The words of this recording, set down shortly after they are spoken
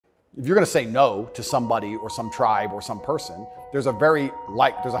If you're going to say no to somebody or some tribe or some person, there's a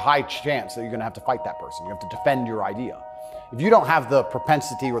high chance that you're going to have to fight that person. You have to defend your idea. If you don't have the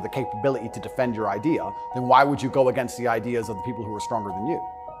propensity or the capability to defend your idea, then why would you go against the ideas of the people who are stronger than you?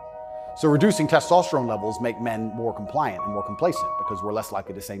 So reducing testosterone levels make men more compliant and more complacent because we're less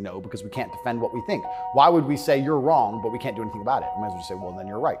likely to say no because we can't defend what we think. Why would we say you're wrong, but we can't do anything about it? We might as well say, well, then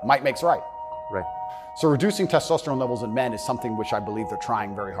you're right. Might makes right. Right. So reducing testosterone levels in men is something which I believe they're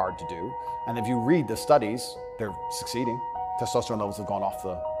trying very hard to do. And if you read the studies, they're succeeding. Testosterone levels have gone off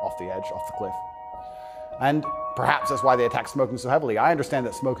the edge, off the cliff. And perhaps that's why they attack smoking so heavily. I understand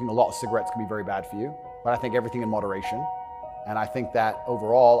that smoking a lot of cigarettes can be very bad for you, but I think everything in moderation. And I think that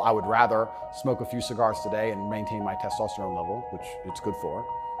overall, I would rather smoke a few cigars today and maintain my testosterone level, which it's good for,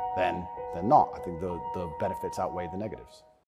 than not. I think the benefits outweigh the negatives.